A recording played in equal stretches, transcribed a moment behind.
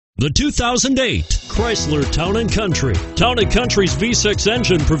The 2008 Chrysler Town & Country. Town & Country's V6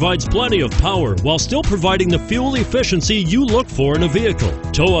 engine provides plenty of power while still providing the fuel efficiency you look for in a vehicle.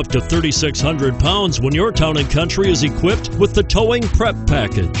 Tow up to 3,600 pounds when your Town & Country is equipped with the Towing Prep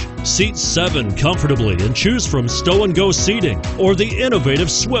Package. Seat 7 comfortably and choose from stow and go seating or the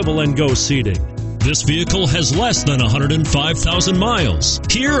innovative swivel and go seating. This vehicle has less than 105,000 miles.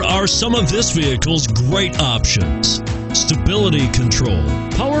 Here are some of this vehicle's great options: stability control,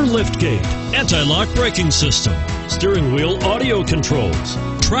 power liftgate, anti-lock braking system, steering wheel audio controls,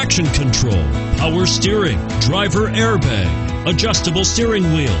 traction control, power steering, driver airbag, adjustable steering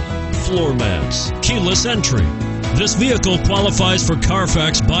wheel, floor mats, keyless entry. This vehicle qualifies for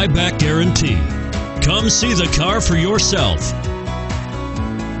CARFAX buyback guarantee. Come see the car for yourself.